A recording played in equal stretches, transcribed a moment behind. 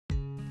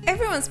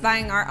Everyone's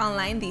buying art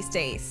online these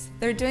days.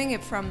 They're doing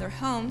it from their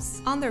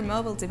homes, on their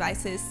mobile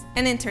devices,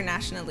 and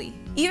internationally,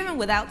 even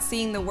without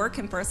seeing the work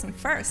in person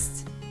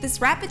first.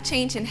 This rapid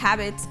change in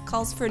habits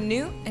calls for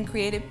new and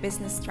creative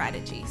business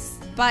strategies.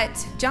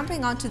 But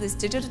jumping onto this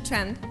digital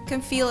trend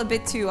can feel a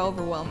bit too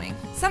overwhelming.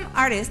 Some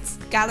artists,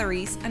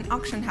 galleries, and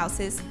auction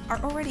houses are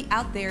already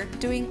out there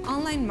doing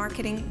online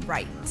marketing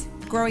right,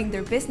 growing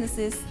their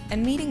businesses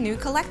and meeting new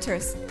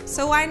collectors.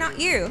 So why not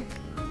you?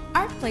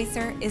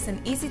 ArtPlacer is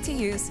an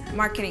easy-to-use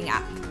marketing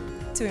app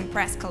to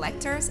impress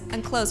collectors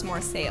and close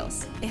more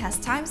sales. It has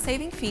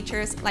time-saving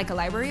features like a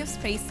library of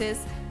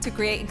spaces to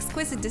create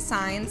exquisite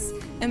designs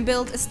and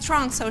build a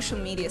strong social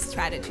media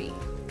strategy.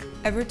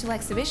 A virtual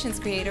exhibitions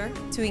creator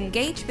to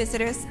engage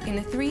visitors in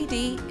a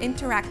 3D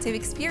interactive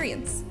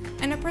experience,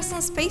 and a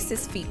personal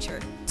spaces feature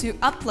to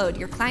upload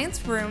your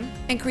client's room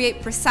and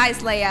create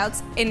precise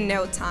layouts in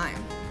no time.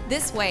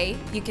 This way,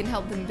 you can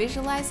help them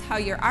visualize how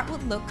your art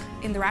would look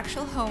in their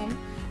actual home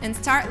and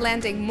start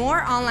landing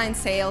more online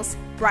sales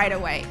right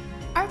away.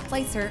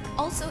 ArtPlacer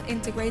also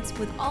integrates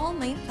with all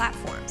main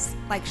platforms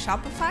like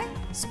Shopify,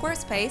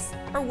 Squarespace,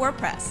 or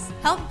WordPress.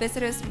 Help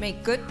visitors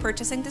make good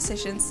purchasing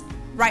decisions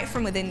right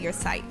from within your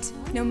site.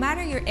 No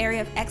matter your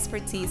area of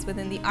expertise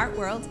within the art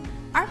world,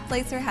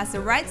 ArtPlacer has the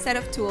right set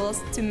of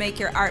tools to make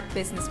your art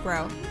business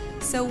grow.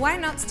 So why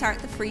not start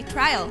the free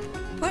trial?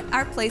 Put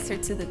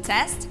ArtPlacer to the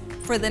test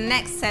for the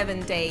next 7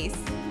 days.